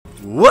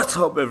What's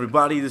up,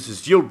 everybody? This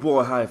is your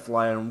boy High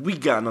Flyer, and we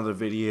got another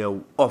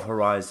video of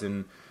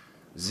Horizon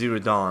Zero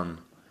Dawn.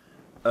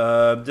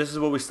 This is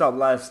where we stopped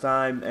last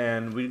time,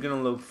 and we're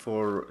gonna look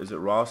for, is it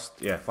Rust?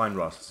 Yeah, find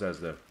Rust, it says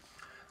there.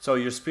 So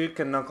your speed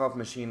can knock off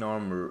machine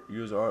armor.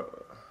 Use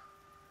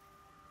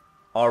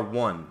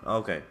R1.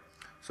 Okay,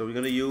 so we're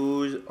gonna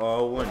use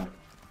R1.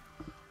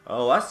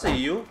 Oh, I see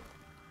you.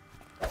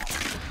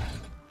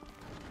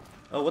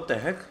 Oh, what the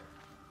heck?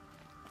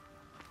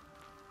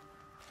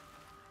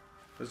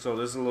 So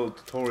this is a little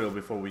tutorial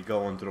before we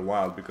go into the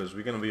wild, because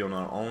we're gonna be on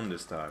our own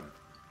this time.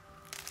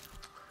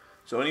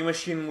 So any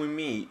machine we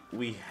meet,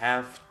 we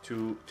have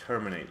to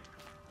terminate.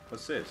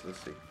 What's this?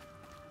 Let's see.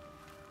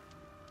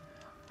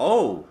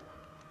 Oh!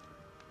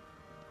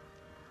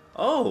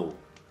 Oh!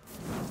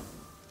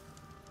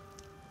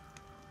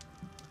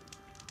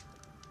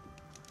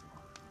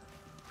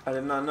 I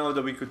did not know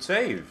that we could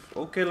save.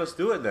 Okay, let's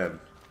do it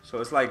then.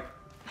 So it's like,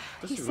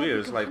 this is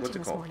weird. It's like, what's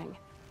it called?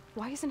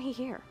 Why isn't he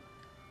here?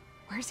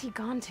 Where's he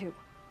gone to?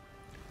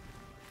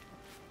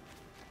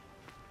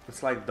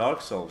 It's like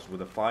Dark Souls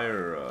with a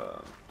fire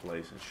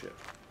place and shit.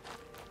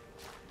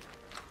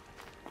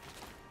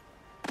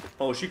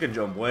 Oh, she can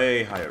jump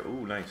way higher.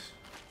 Ooh, nice.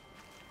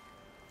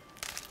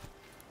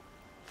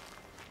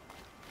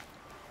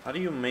 How do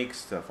you make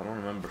stuff? I don't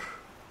remember.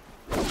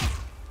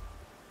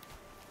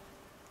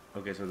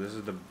 Okay, so this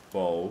is the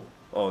bow.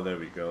 Oh, there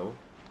we go.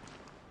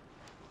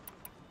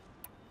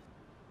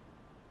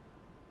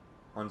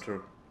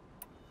 Hunter.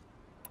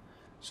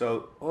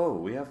 So, oh,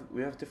 we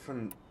have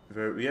different,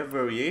 we have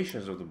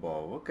variations of the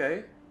bow.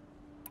 Okay.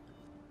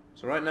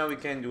 So right now we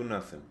can't do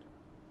nothing.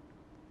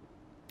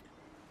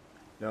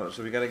 No,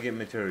 so we gotta get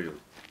material.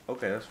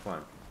 Okay, that's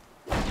fine.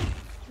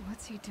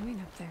 What's he doing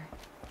up there?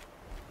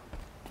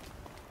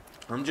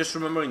 I'm just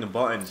remembering the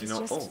buttons, you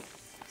know. He's just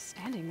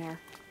standing there.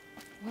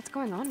 What's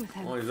going on with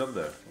him? Oh, he's up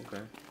there.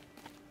 Okay.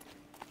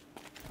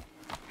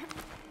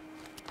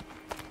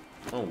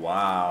 Oh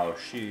wow,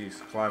 she's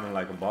climbing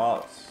like a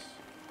boss.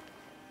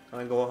 Can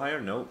I go higher?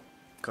 Nope.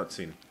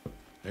 Cutscene.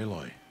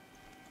 Aloy,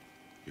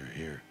 you're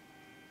here.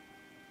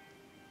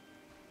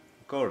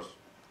 Of course.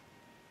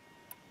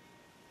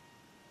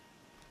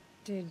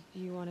 Did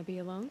you want to be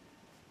alone?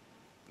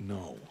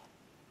 No.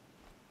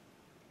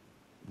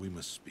 We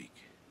must speak.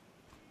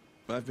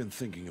 I've been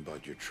thinking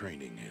about your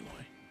training,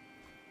 Aloy.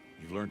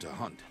 You've learned to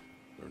hunt,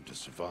 learned to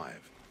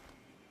survive.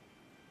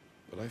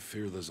 But I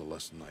fear there's a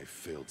lesson I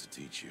failed to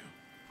teach you.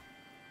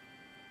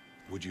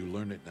 Would you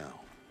learn it now?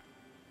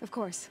 Of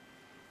course.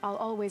 I'll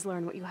always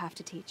learn what you have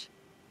to teach.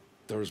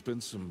 There has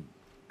been some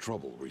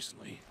trouble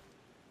recently.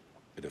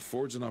 It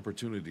affords an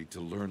opportunity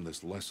to learn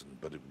this lesson,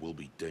 but it will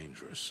be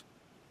dangerous.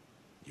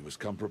 You must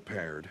come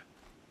prepared,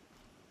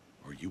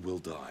 or you will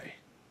die.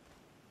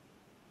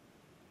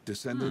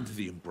 Descend into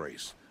the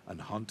Embrace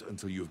and hunt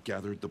until you have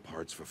gathered the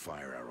parts for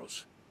fire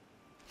arrows.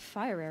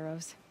 Fire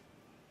arrows?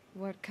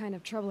 What kind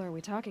of trouble are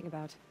we talking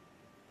about?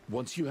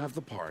 Once you have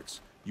the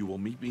parts, you will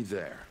meet me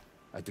there,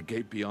 at the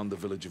gate beyond the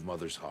village of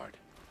Mother's Heart.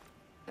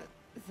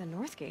 The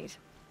North Gate?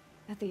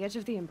 At the edge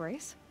of the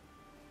Embrace?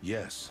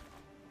 Yes.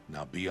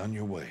 Now be on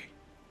your way.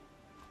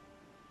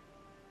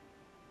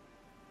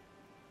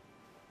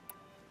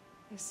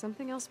 Is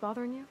something else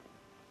bothering you?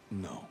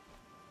 No,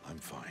 I'm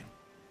fine.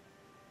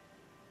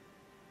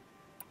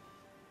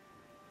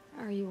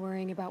 Are you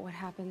worrying about what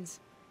happens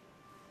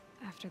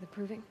after the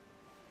proving?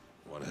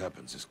 What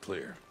happens is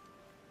clear.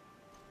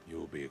 You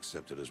will be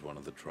accepted as one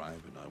of the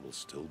tribe, and I will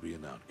still be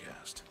an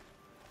outcast,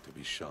 to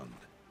be shunned.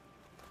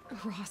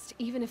 Rost,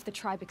 even if the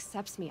tribe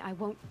accepts me, I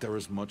won't... There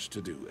is much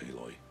to do,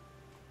 Aloy.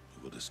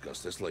 We will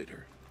discuss this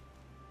later.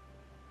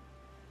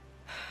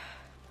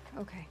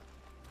 Okay.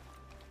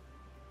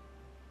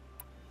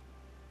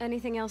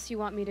 Anything else you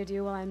want me to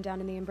do while I'm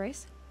down in the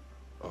Embrace?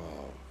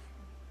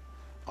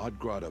 Odd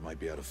Grotto might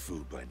be out of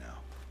food by now.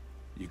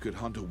 You could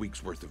hunt a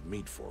week's worth of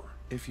meat for her,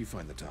 if you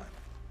find the time.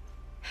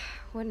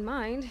 Wouldn't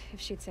mind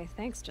if she'd say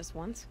thanks just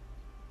once.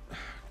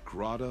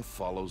 Grotto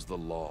follows the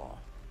law.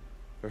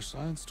 Her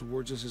silence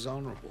towards us is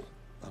honorable,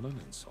 not an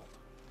insult.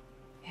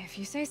 If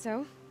you say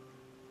so.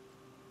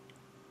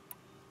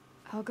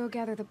 I'll go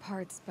gather the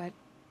parts, but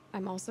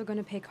I'm also going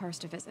to pay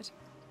Karst a visit.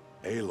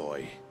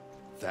 Aloy,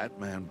 that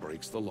man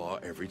breaks the law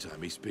every time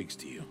he speaks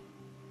to you.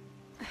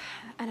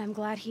 And I'm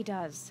glad he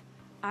does.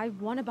 I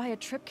want to buy a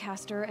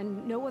tripcaster,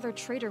 and no other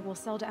trader will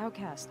sell to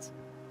outcasts.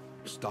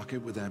 Stock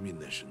it with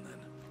ammunition, then.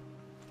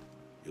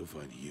 You'll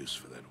find use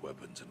for that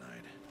weapon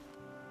tonight.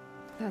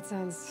 That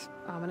sounds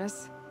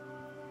ominous.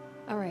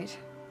 All right,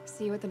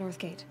 see you at the North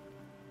Gate.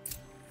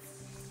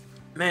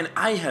 Man,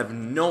 I have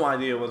no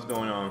idea what's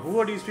going on. Who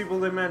are these people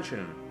they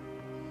mention?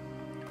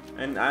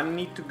 And I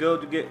need to go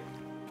to get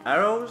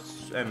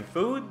arrows and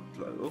food?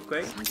 Like,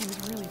 okay.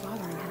 Something's really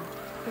bothering him.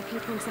 If you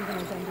think something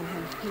will bend on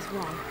him, he's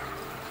wrong.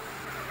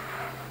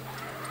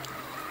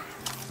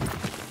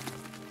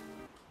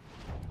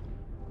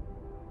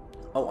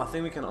 Oh, I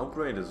think we can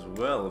upgrade as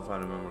well, if I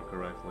remember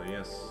correctly.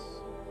 Yes.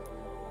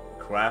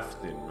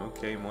 Crafting.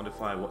 Okay,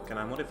 modify. What can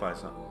I modify?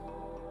 Something.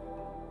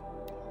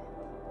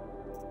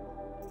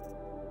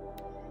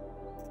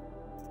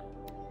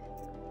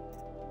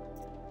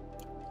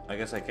 I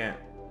guess I can't.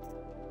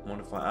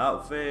 Modify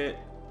outfit.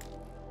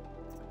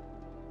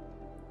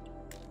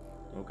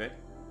 Okay.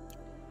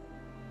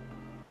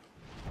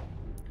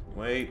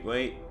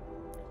 Wait.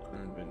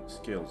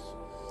 Skills.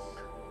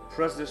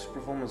 Press this to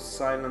perform a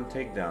silent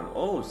takedown.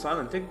 Oh,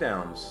 silent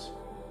takedowns.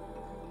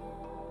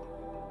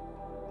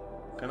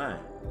 Can I?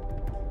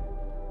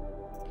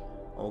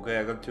 Okay,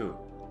 I got 2.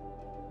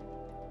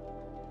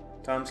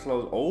 Time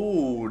slows.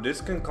 Oh,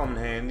 this can come in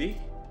handy.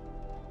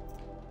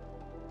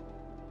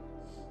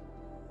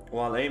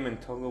 While aiming,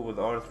 toggle with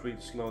R3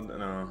 to slow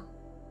down.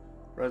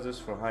 Press this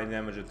for high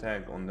damage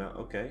attack on the.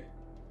 Okay.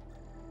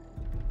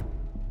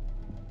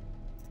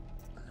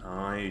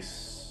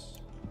 Nice.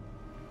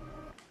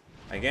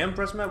 Again,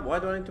 press map. Why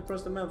do I need to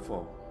press the map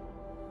for?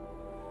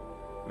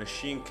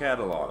 Machine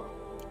catalog.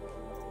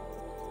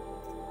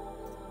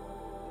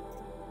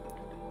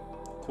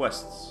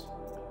 Quests.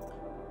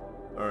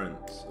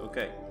 Earns.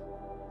 Okay.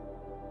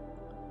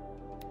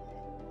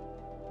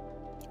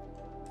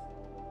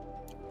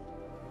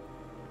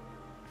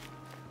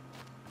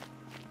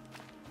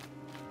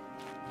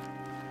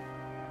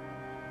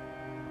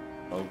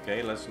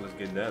 Okay, let's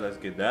get that. Let's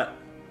get that.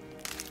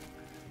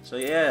 So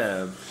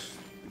yeah,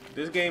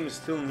 this game is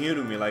still new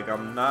to me. Like,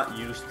 I'm not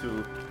used to.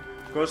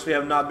 Of course, we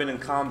have not been in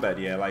combat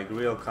yet, like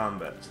real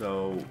combat.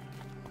 So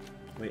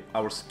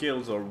our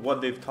skills or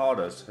what they've taught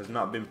us has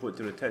not been put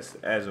to the test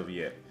as of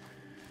yet.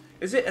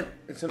 Is it?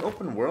 It's an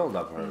open world,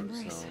 I've heard.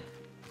 So.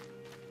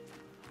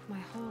 My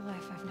whole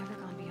life, I've never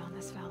gone beyond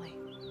this valley.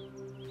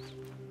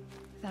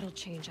 That'll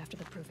change after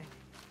the proving.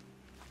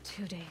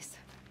 2 days.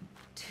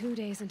 2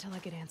 days until I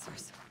get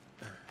answers.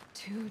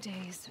 2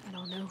 days, and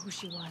I'll know who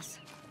she was.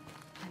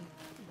 And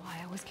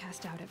why I was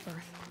cast out at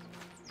birth.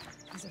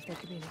 As if there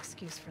could be an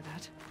excuse for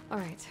that.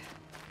 Alright.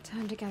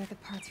 Time to gather the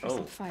parts for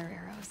some fire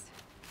arrows.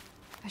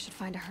 I should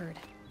find a herd.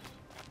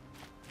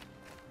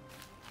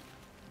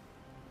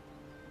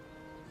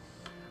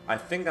 I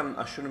think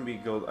I shouldn't be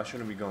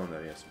going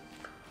there, yes.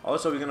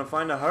 Also, we're gonna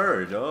find a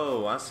herd.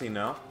 Oh, I see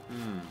now.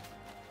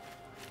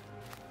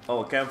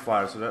 Oh, a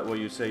campfire, so that's what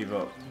you save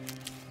up.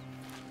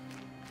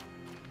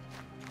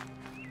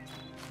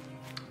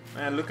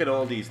 Man, look at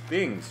all these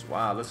things.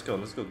 Wow, let's go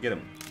get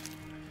them.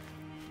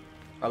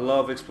 I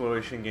love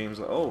exploration games.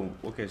 Oh,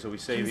 okay, so we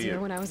save Easier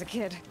here. when I was a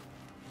kid.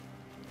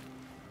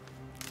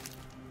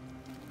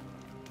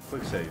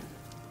 Quick save.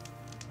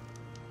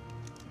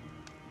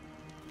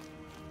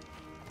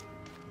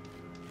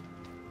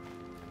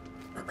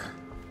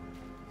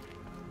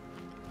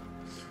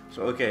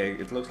 So okay,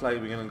 it looks like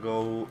we're gonna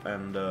go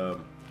and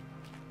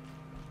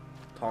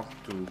talk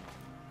to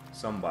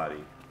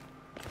somebody.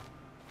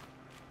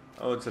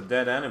 Oh, it's a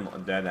dead animal,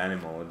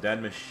 a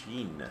dead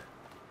machine.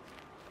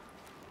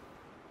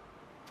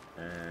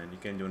 And you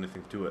can't do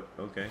anything to it.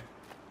 Okay.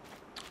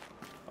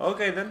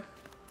 Okay then.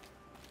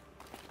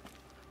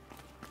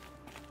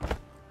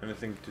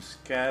 Anything to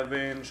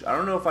scavenge? I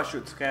don't know if I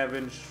should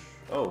scavenge.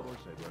 Oh. Of course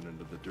I'd run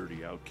into the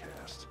dirty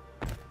outcast.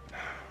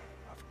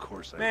 Of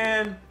course I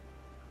Man.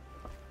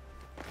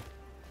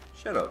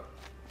 Shut up.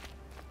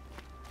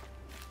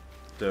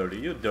 Dirty,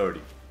 you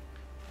dirty.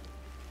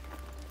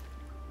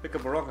 Pick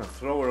up a rock and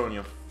throw it on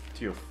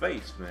to your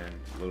face, man,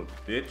 you little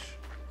bitch.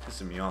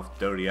 Pissing me off,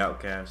 dirty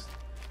outcast.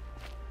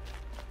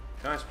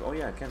 Can I oh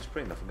yeah, I can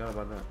sprint. I forgot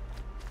about that.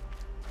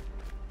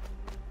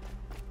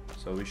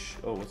 So we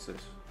oh, what's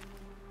this?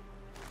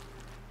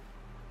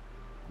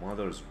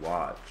 Mother's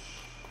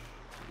watch.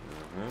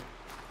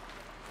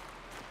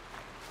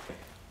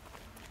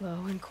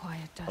 Low and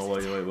quiet does Oh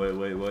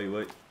it.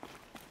 wait.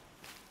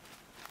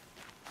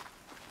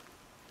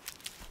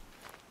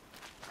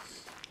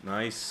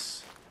 Nice.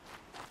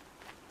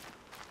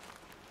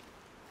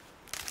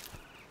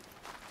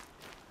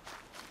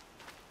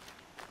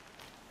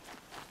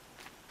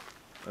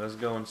 Let's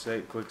go and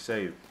save. Quick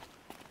save.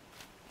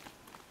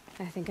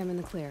 I think I'm in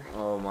the clear.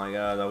 Oh my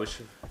god, I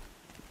wish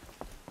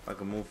I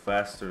could move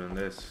faster than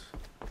this.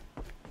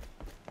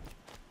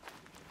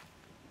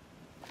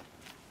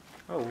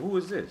 Oh, who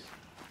is this?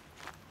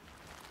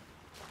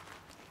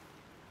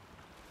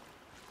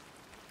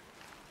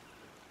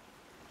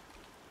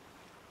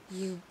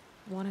 You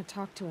want to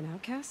talk to an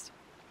outcast?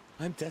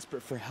 I'm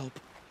desperate for help,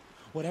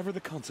 whatever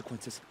the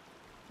consequences.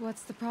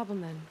 What's the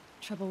problem then?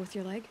 Trouble with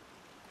your leg?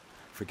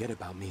 Forget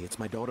about me, it's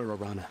my daughter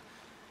Arana.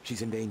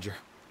 She's in danger.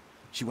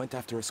 She went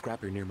after a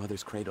scrapper near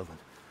Mother's cradle, and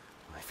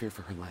I fear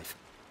for her life.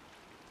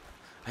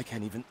 I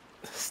can't even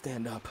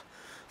stand up,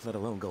 let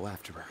alone go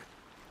after her.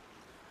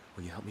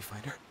 Will you help me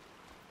find her?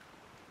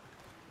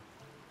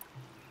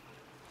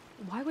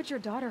 Why would your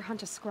daughter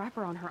hunt a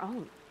scrapper on her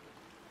own?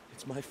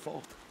 It's my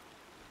fault.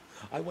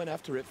 I went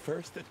after it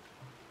first, and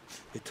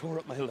it tore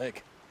up my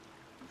leg.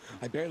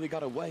 I barely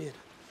got away, and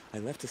I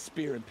left a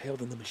spear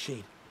impaled in the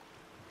machine.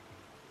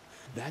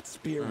 That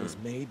spear was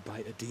made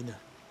by Adina,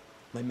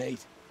 my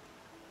mate,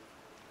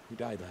 who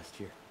died last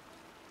year.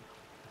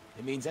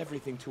 It means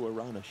everything to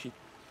Arana.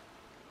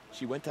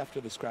 She went after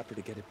the scrapper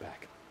to get it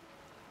back.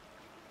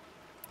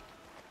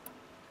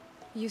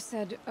 You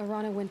said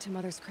Arana went to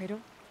Mother's cradle?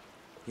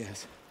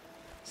 Yes,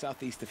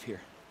 southeast of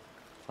here,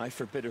 I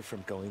forbid her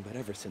from going, but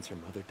ever since her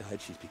mother died,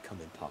 she's become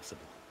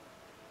impossible.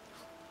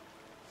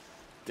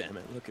 Damn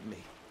it, look at me.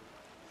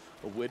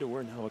 A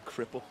widower, now a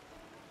cripple.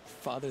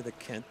 Father that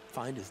can't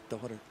find his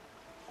daughter.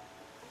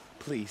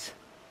 Please,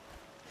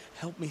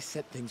 help me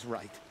set things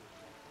right.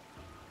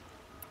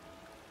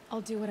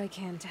 I'll do what I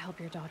can to help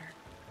your daughter.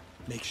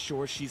 Make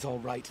sure she's all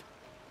right.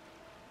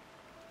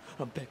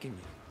 I'm begging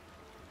you.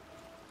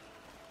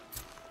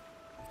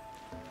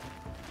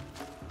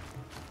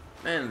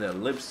 Man, the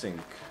lip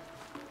sync.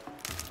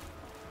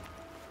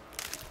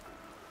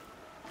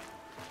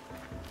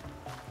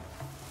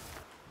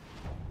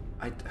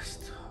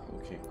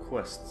 Okay,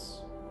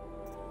 quests.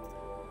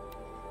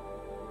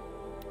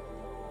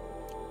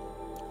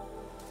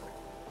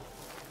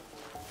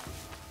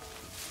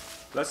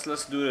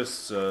 Let's do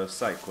this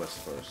side quest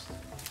first.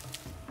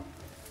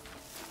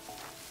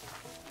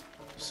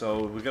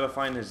 So we gotta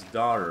find his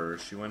daughter.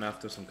 She went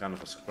after some kind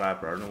of a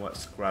scrapper. I don't know what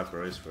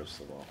scrapper is,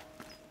 first of all.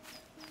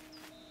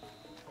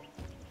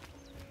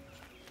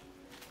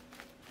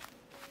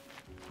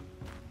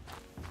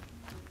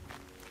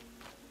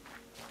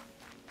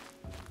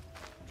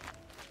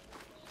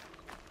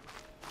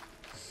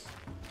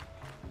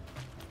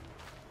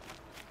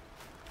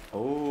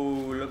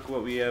 Oh, look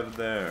what we have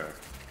there.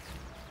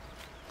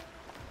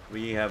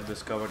 We have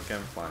discovered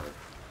campfire.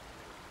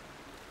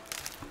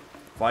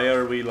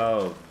 Fire we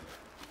love.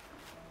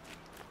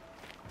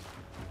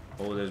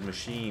 Oh, there's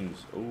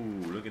machines. Oh,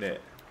 look at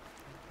that.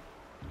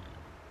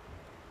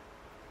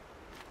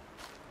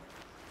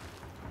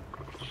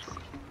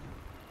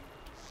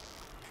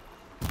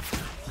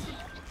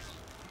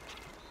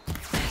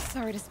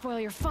 Sorry to spoil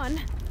your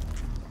fun.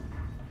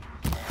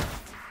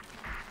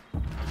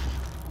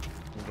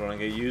 I'm gonna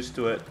get used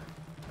to it.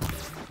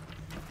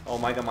 Oh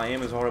my god, my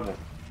aim is horrible.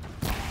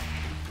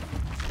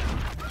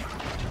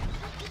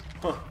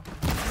 Huh.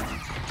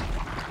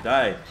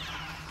 Die.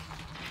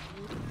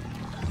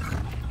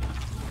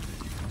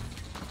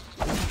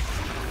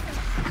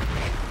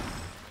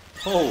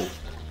 Oh,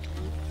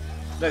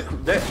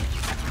 that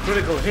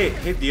critical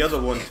hit the other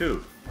one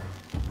too.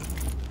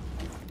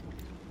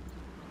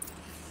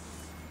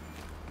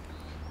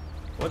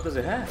 What does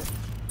it have?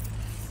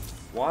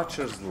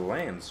 Watcher's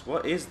lens.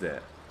 What is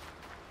that?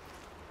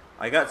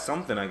 I got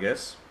something, I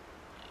guess.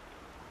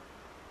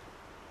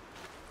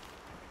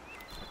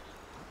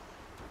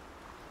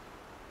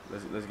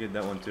 Let's get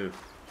that one too.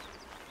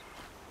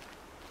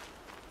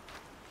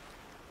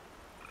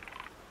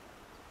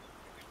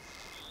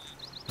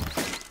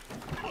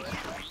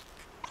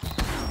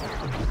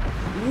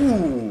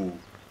 Ooh,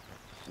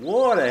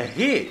 what a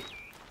hit!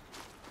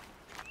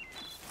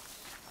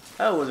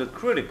 That was a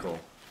critical.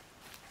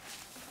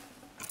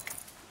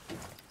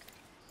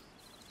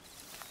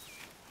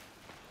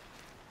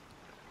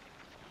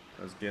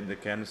 Let's get the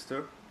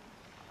canister.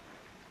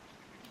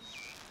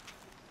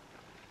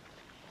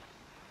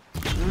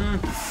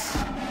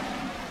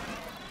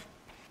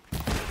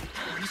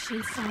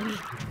 Machine saw me.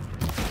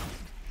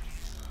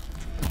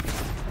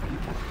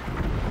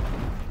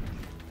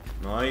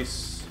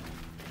 Nice.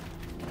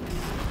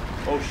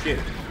 Oh shit.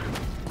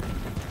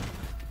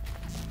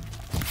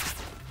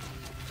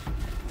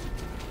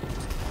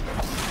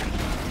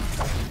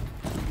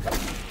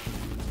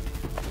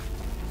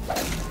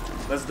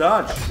 Let's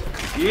dodge.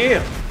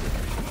 Yeah.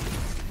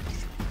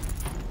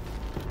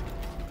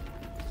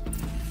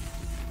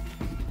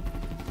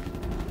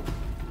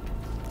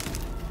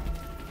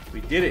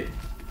 We did it.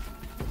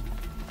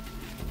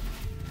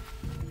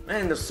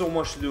 Man, there's so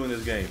much to do in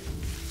this game.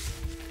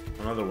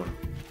 Another one.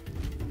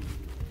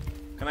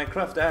 Can I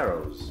craft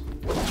arrows?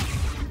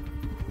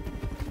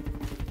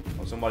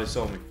 Oh, somebody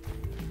saw me.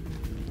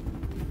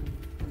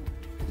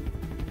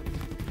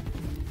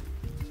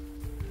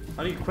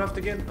 How do you craft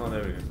again? Oh,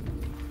 there we go.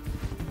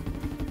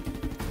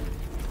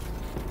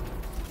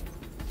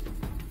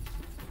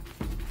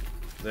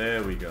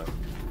 There we go.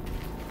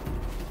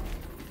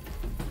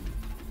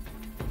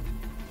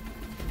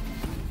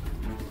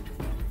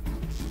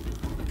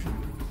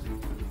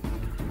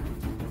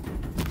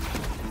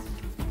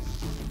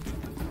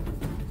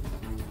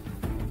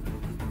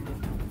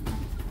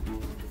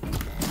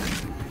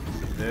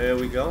 There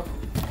we go.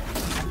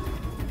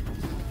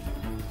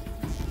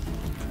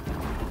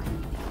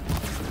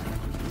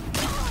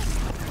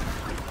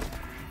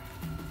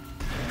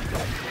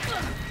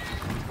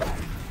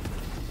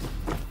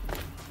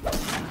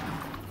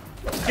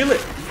 Kill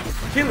it!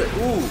 Kill it!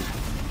 Ooh!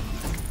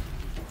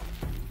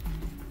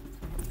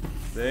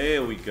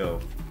 There we go.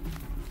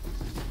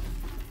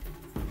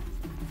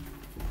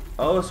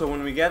 Oh, so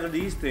when we gather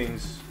these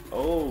things...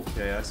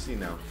 Okay, I see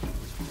now.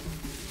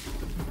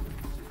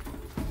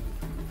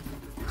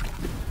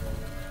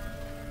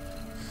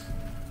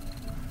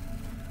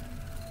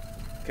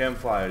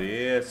 Campfire,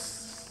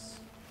 yes.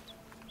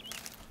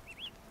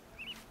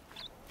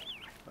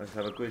 Let's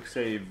have a quick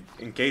save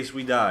in case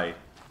we die.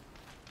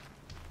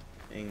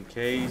 In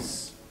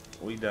case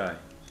we die.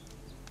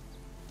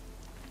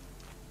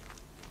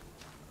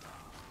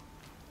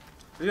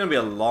 It's gonna be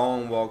a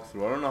long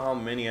walkthrough. I don't know how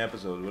many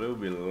episodes, but it will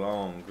be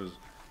long because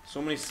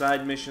So many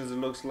side missions, it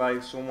looks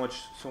like. So much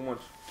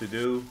to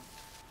do.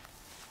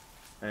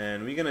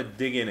 And we're gonna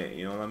dig in it,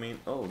 you know what I mean?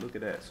 Oh, look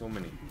at that, so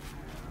many.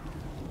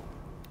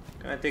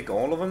 Can I take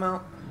all of them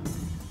out?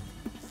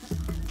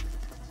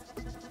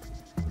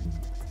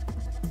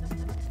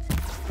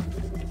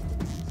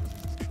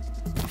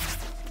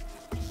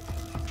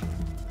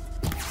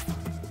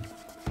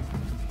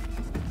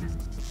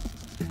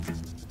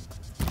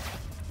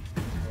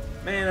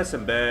 Man, that's a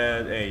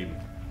bad aim.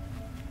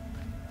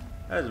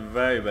 That's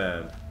very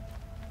bad.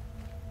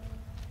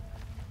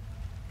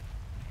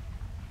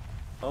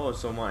 Oh,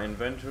 so my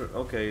inventory,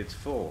 okay, it's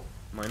full.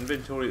 My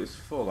inventory is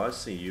full, I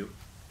see you.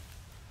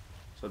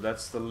 So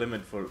that's the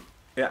limit for,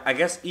 yeah, I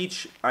guess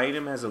each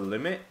item has a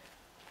limit.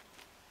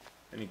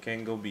 And you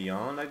can't go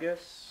beyond, I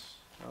guess.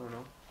 I don't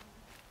know.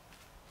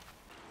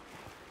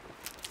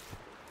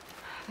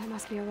 That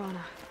must be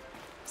Arana.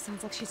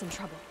 Sounds like she's in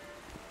trouble.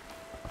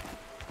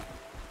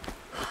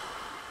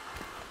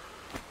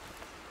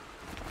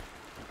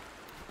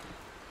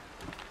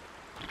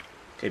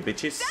 Okay,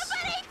 bitches.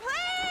 Somebody,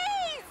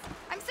 please!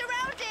 I'm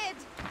surrounded!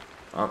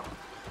 Oh.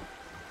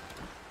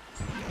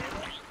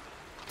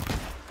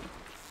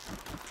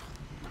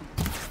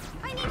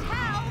 I need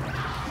help!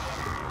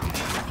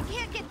 I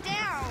can't get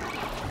down!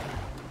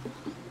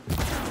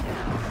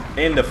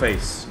 In the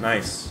face.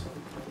 Nice.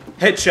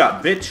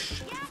 Headshot,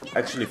 bitch. Yeah,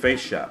 Actually,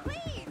 face shot. please!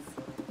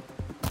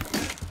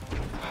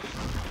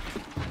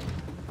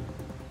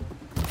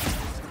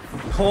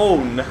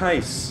 Oh,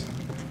 nice.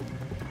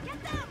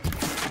 Get them!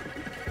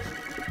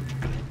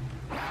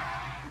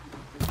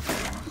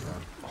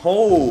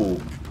 Oh.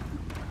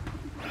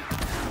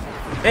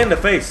 In the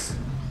face.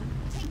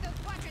 Take those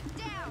quadrants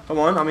down! Come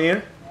on, I'm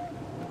here.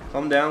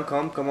 Come down,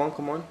 come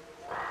on.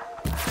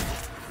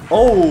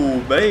 Oh,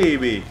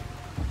 baby.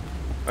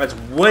 That's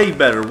way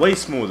better, way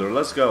smoother.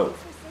 Let's go.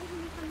 Thanks for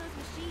saving me from those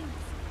machines.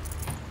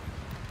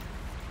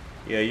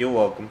 Yeah, you're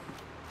welcome.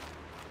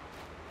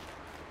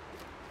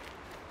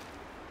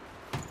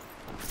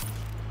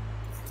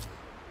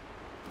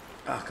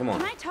 Ah, come on.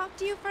 Can I talk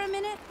to you for a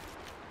minute?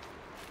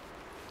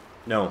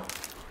 No.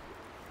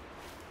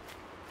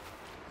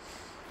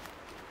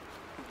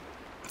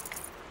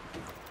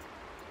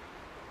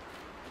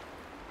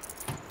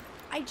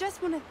 I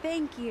just want to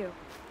thank you.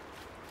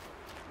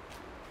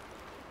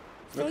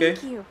 Okay.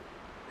 Thank you.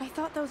 I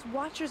thought those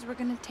Watchers were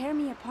gonna tear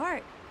me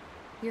apart.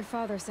 Your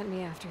father sent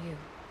me after you.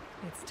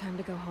 It's time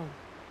to go home.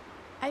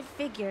 I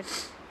figured.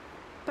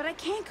 But I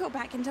can't go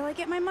back until I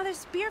get my mother's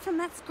spear from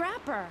that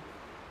scrapper.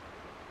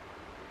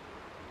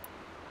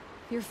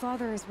 Your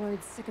father is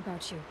worried sick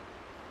about you.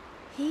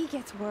 He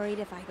gets worried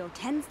if I go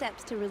 10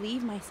 steps to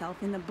relieve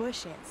myself in the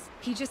bushes.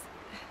 He doesn't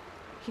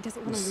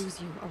want to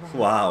lose you, Arana.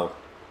 Wow.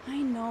 I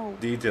know,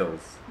 Details.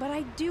 but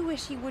I do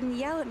wish he wouldn't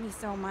yell at me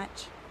so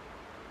much.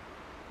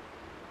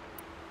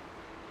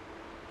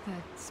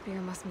 That spear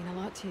must mean a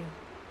lot to you.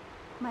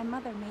 My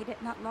mother made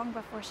it not long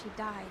before she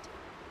died.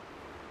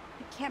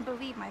 I can't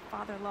believe my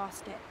father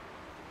lost it.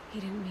 He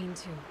didn't mean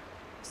to.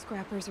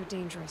 Scrappers are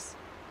dangerous.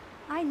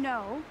 I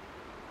know.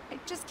 I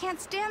just can't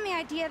stand the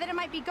idea that it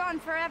might be gone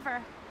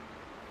forever.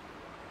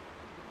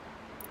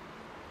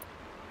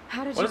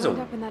 How did What you is end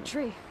it? up in that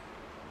tree?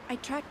 I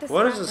tracked the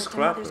What is a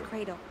scrapper to Mother's scrapper?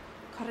 cradle.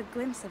 Caught a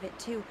glimpse of it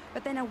too,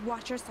 but then a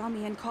Watcher saw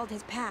me and called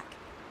his pack.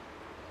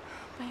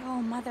 My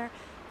oh, Mother,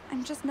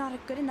 I'm just not a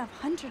good enough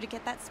hunter to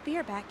get that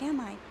spear back, am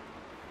I?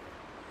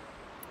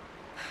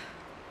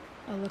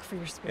 I'll look for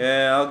your spear.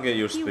 Yeah, I'll get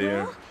your You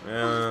spear. will?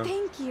 Yeah. Oh,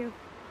 thank you.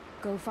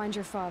 Go find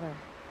your father.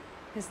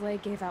 His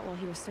leg gave out while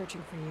he was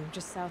searching for you,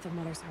 just south of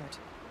Mother's Heart.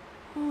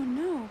 Oh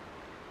no.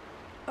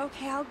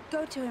 Okay, I'll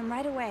go to him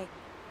right away.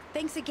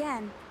 Thanks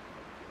again.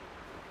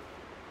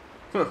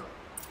 Huh.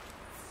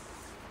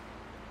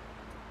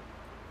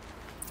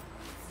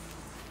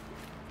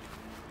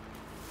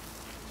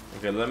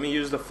 Okay, let me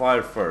use the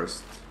fire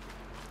first.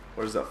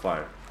 Where's that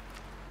fire?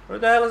 Where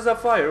the hell is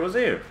that fire? It was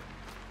here.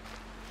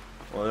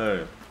 Oh,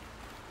 there.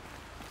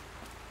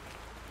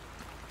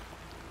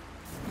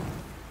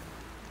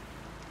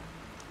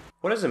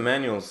 What does the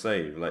manual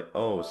say? Like,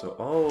 oh, so,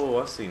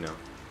 oh, I see now.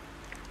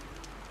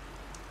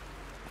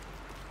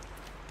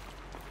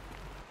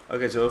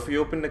 Okay, so if you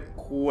open the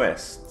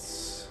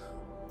quests,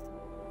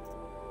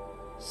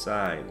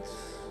 sides.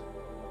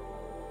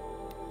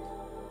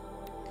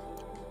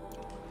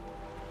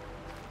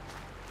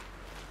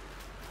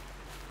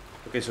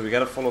 Okay, so we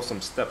gotta follow some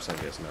steps, I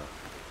guess, now.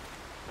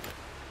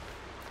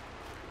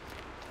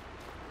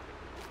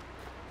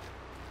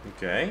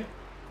 Okay.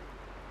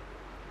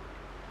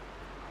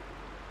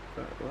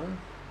 What?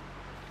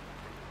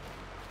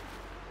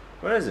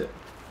 Where is it?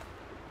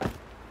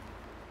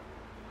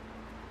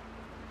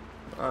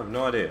 I have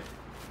no idea.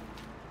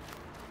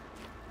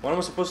 Where am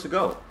I supposed to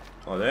go?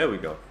 Oh, there we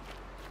go.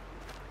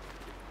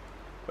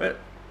 Where?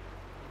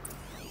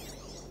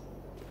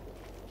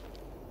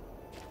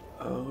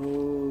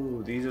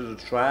 Oh, these are the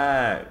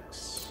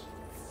tracks.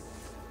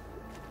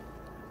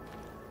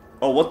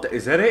 Oh, what the?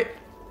 Is that it?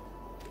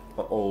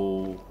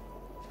 Uh-oh.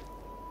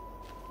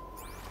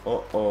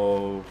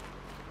 Uh-oh.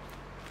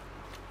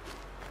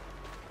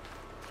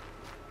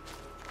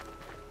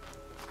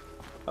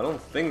 I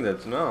don't think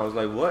that's no. I was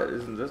like, what?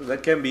 Isn't this,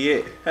 that can't be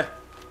it.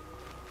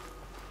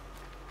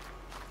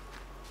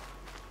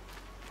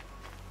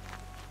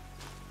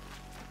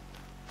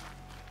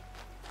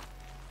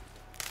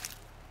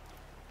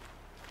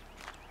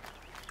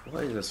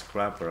 What is a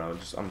scrapper?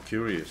 I'm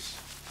curious.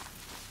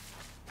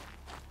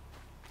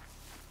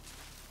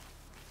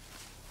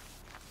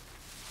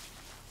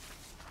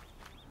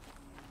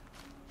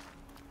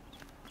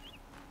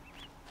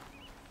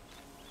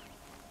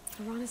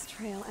 Arana's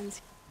trail ends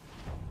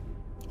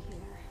here.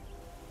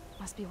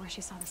 Must be where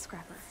she saw the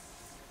scrapper.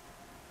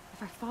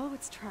 If I follow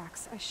its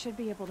tracks, I should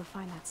be able to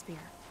find that spear.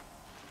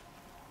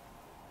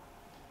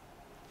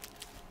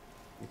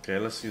 Okay,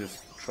 let's see the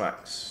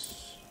tracks.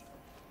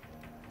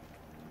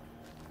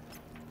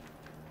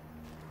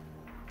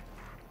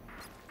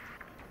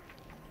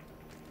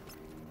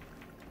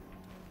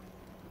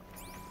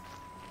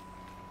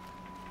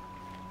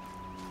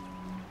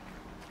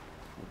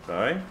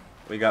 Okay,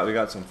 we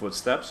got some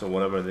footsteps or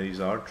whatever these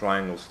are,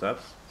 triangle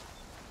steps.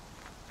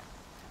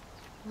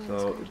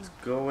 So it's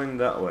going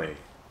that way.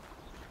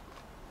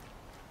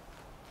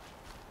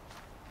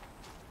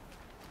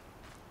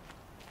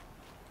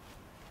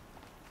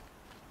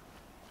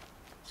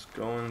 It's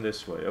going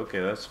this way. Okay,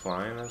 that's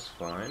fine. That's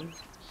fine.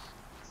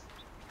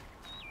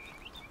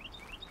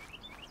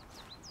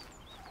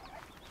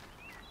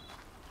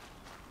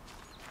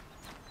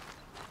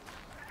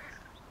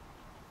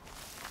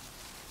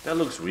 That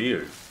looks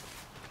weird.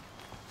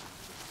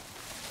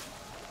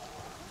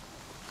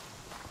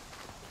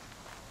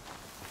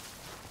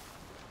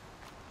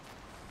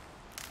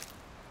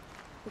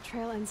 The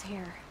trail ends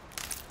here.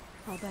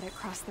 I'll bet it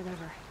crossed the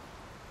river.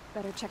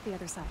 Better check the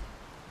other side.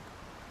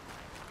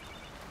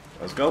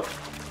 Let's go.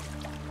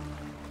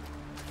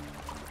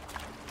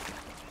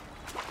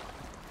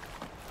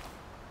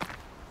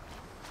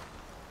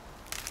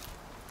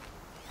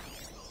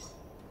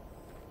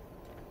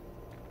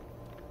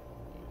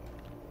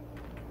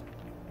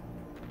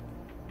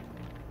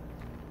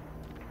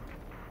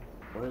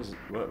 Where is it?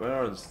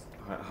 Where are the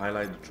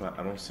highlighted track?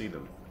 I don't see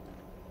them.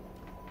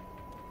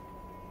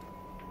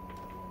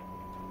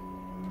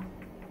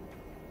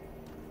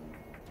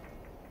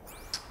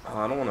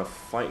 I don't want to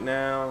fight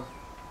now.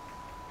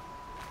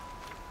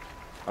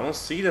 I don't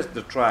see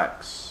the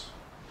tracks.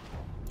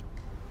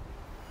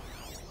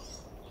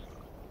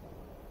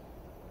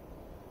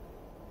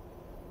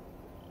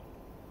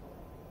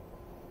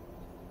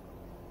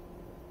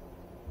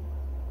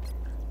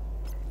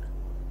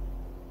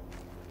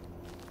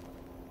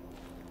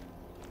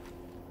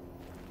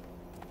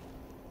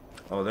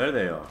 Oh, there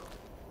they are.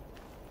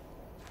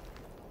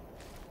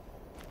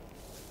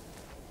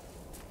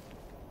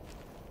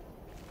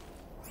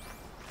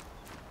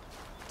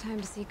 Time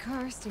to see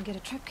Karst and get a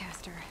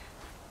tripcaster.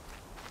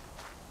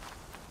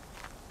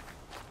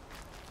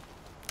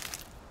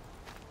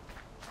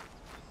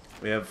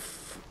 We have...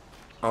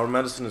 Our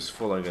medicine is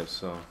full, I guess,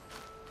 so...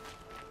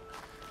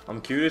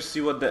 I'm curious to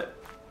see what that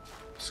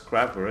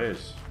scrapper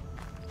is.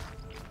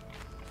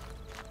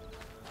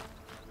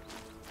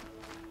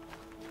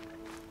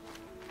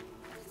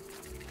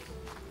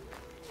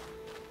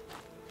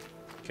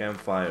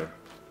 Campfire.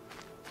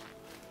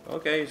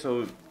 Okay,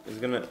 so it's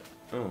gonna...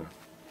 Oh.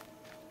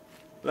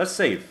 Let's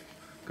save,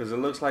 because it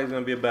looks like it's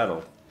gonna be a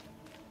battle.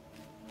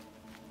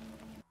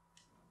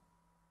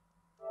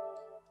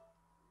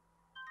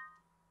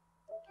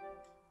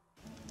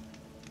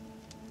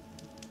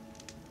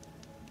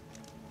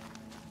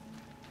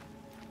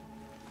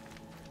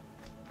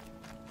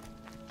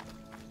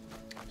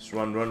 Just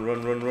run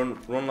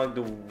like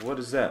the... What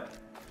is that?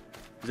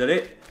 Is that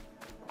it?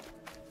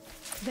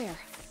 There.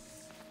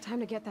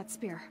 Time to get that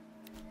spear.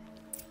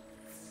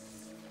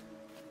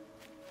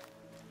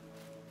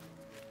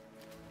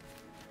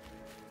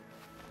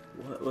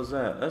 What was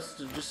that? That's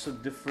just a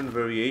different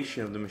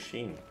variation of the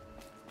machine.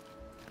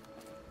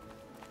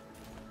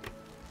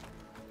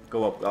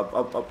 Go up, up,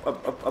 up, up,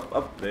 up, up, up,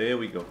 up. There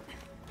we go.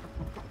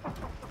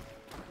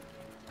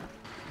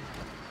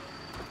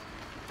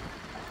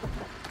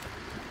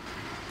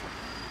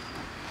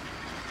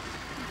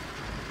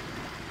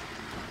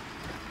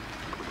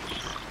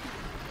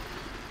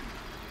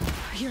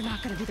 You're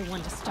not gonna be the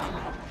one to stop me.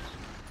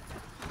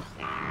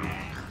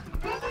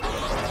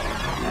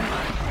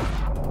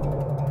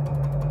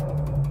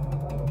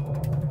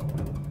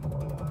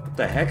 What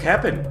the heck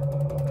happened?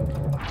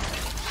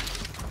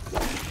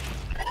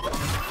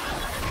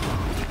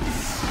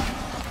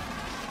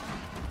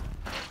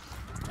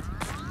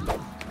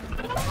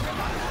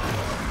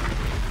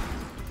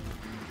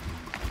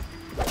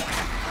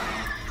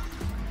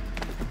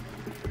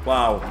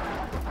 Wow.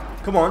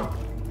 Come on.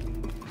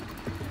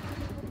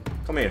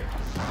 Come here.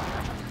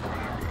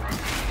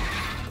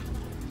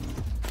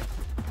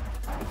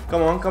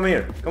 Come on, come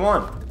here. Come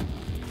on.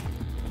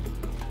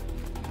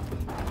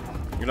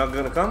 You're not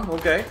gonna come?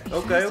 Okay.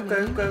 Okay.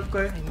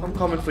 I'm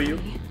coming for you.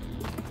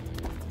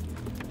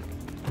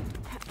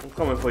 I'm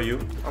coming for you.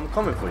 I'm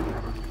coming for you.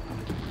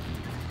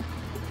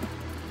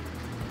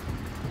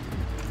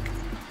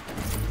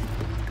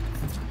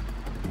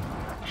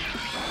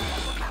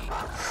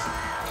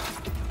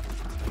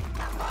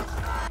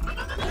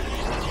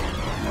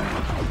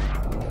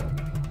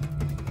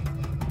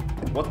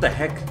 What the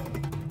heck?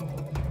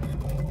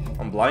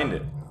 I'm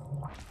blinded.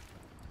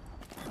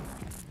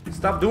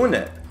 Stop doing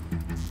that.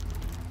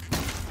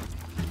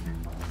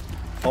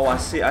 Oh, I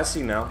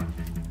see now.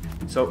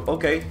 So,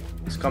 okay.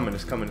 It's coming,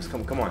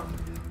 come on.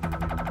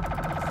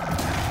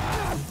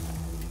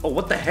 Oh,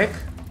 what the heck?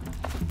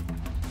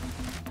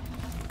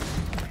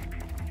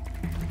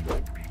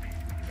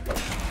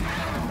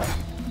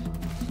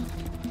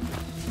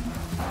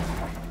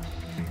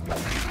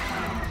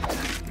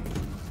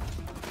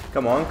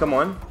 Come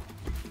on.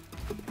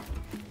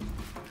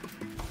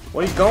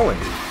 Where are you going?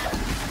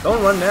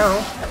 Don't run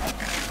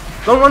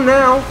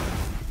now.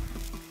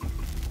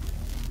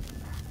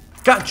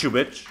 Got you,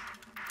 bitch.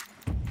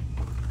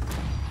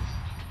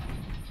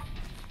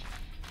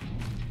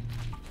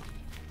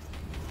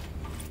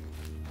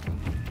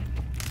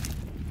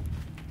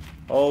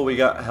 Oh, we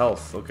got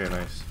health. Okay,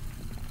 nice.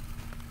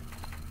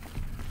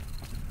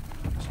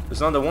 It's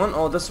not the one?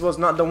 Oh, this was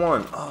not the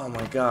one. Oh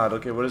my god.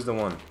 Okay, what is the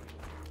one?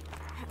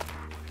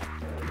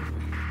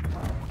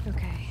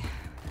 Okay,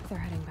 they're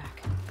heading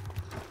back.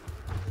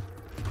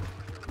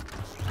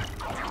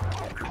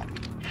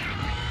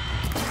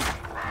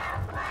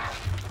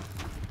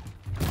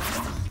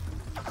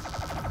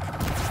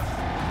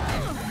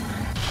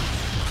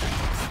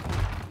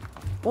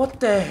 What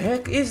the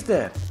heck is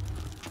that?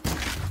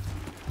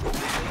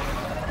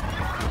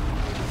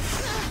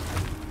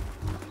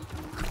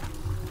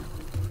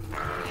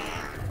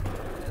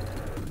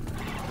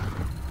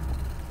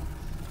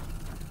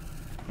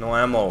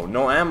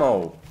 No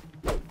ammo.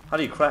 How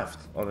do you craft?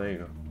 Oh, there you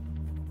go.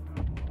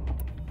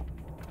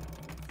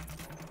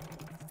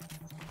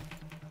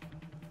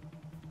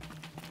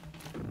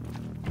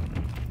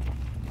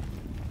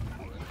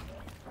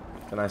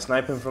 Can I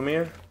snipe him from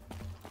here?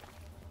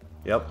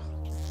 Yep.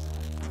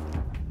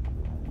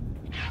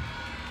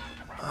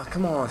 Oh,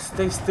 come on,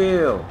 stay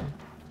still.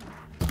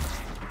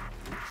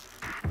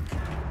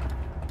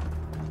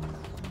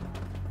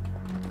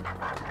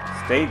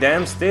 Stay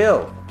damn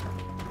still.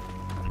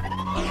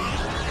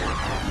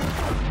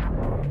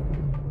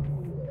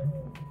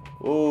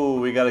 Ooh,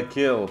 we got a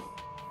kill.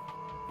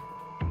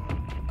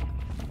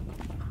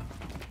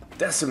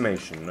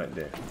 Decimation right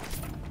there.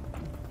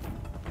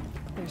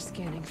 They're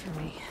scanning for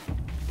me.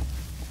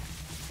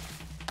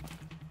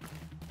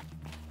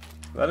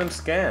 Let him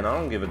scan, I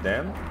don't give a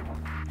damn.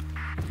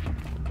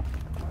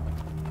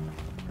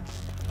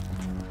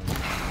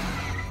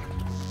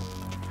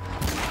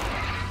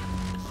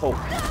 Oh.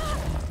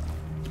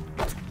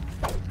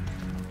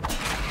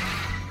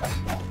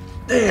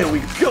 There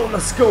we go,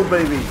 let's go,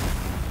 baby.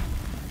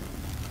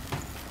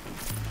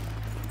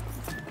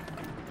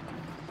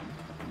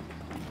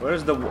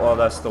 Where's the... Oh,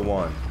 that's the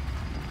one.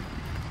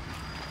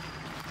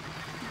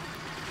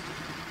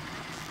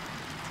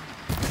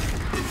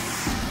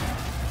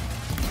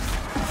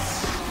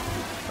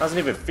 Doesn't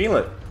even feel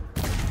it.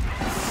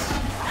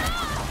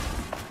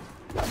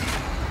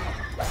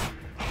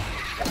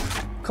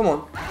 Come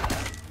on.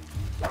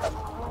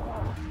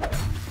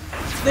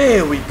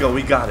 There we go,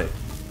 we got it.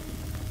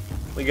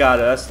 We got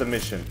it, that's the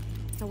mission.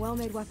 A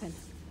well-made weapon.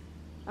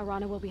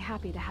 Arana will be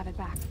happy to have it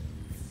back.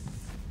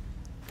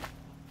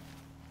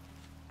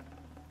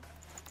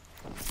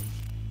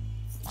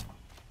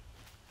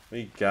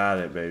 We got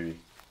it, baby.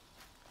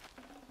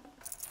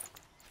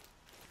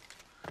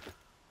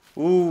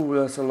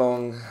 Ooh, it's a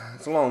long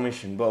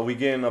mission, but we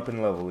getting up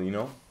in level, you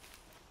know.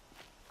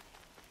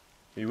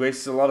 We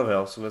wasted a lot of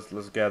health, so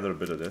let's gather a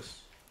bit of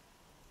this.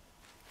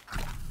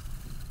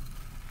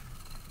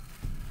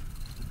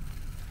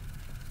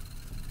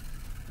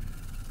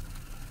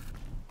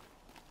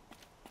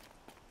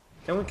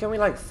 Can we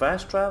like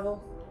fast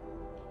travel?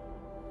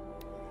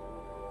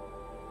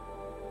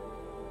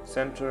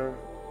 Center?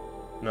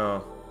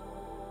 No.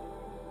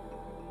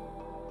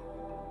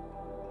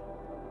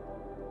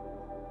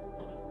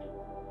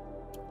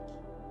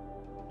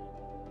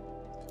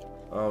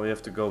 Oh, we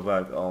have to go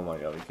back. Oh my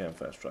god, we can't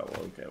fast travel.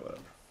 Okay,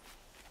 whatever.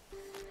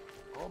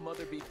 Oh,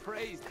 Mother be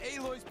praised.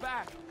 Aloy's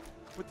back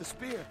with the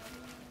spear.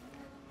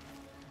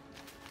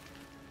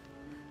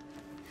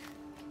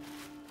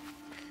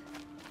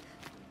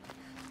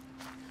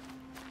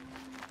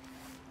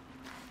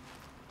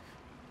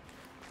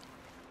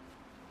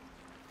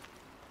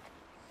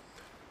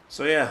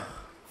 So yeah.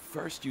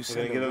 First you We're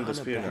sent gonna give him the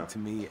Arana spear back now. to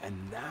me,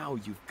 and now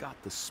you've got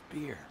the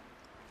spear.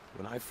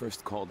 When I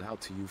first called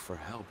out to you for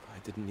help, I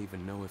didn't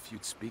even know if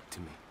you'd speak to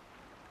me.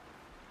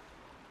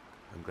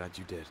 I'm glad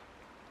you did.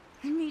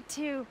 Me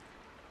too.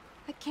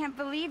 I can't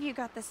believe you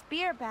got the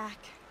spear back.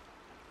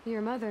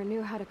 Your mother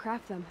knew how to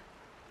craft them.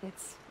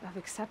 It's of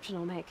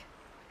exceptional make.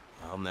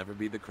 I'll never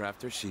be the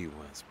crafter she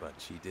was, but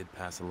she did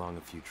pass along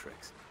a few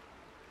tricks.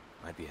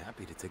 I'd be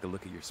happy to take a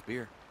look at your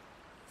spear.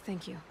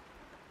 Thank you.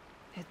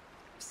 It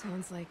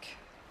sounds like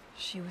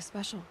she was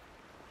special.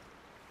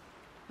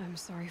 I'm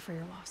sorry for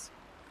your loss.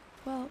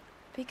 Well,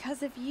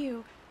 because of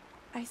you,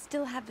 I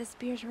still have the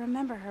spear to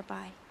remember her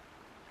by.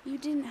 You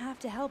didn't have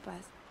to help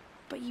us,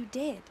 but you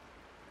did.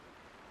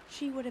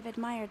 She would have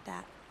admired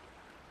that.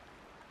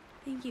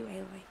 Thank you,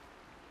 Aloy,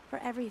 for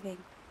everything.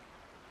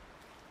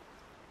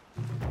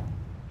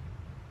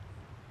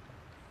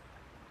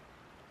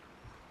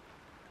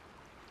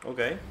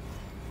 Okay.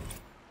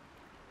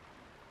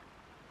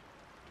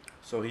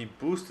 So he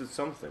boosted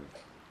something.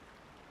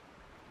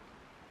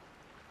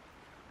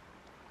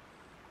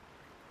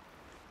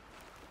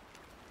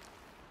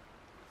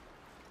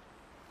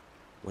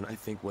 When I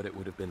think what it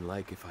would have been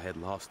like if I had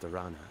lost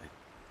Arana,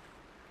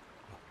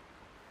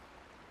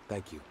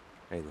 thank you,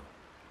 Aloy.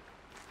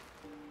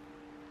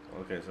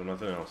 Okay, so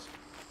nothing else.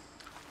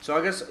 So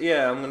I guess,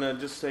 yeah, I'm gonna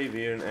just save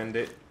here and end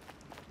it.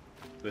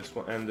 This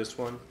one and this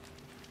one.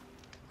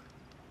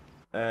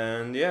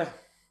 And yeah,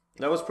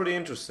 that was pretty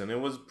interesting. It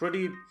was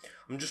pretty,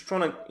 I'm just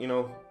trying to, you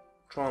know,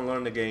 try and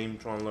learn the game,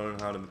 try and learn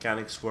how the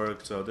mechanics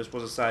work. So this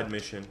was a side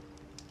mission.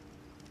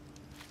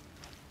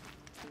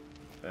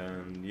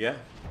 And yeah.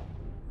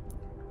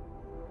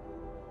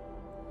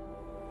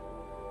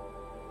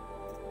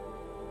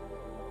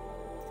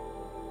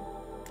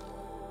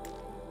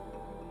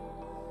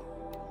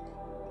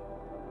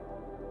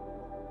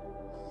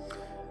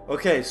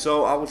 Okay,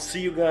 so I will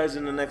see you guys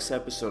in the next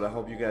episode. I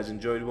hope you guys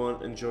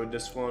enjoyed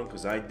this one,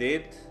 because I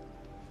did.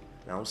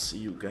 And I'll see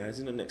you guys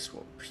in the next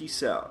one.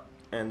 Peace out.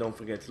 And don't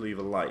forget to leave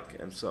a like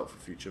and sub for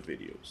future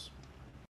videos.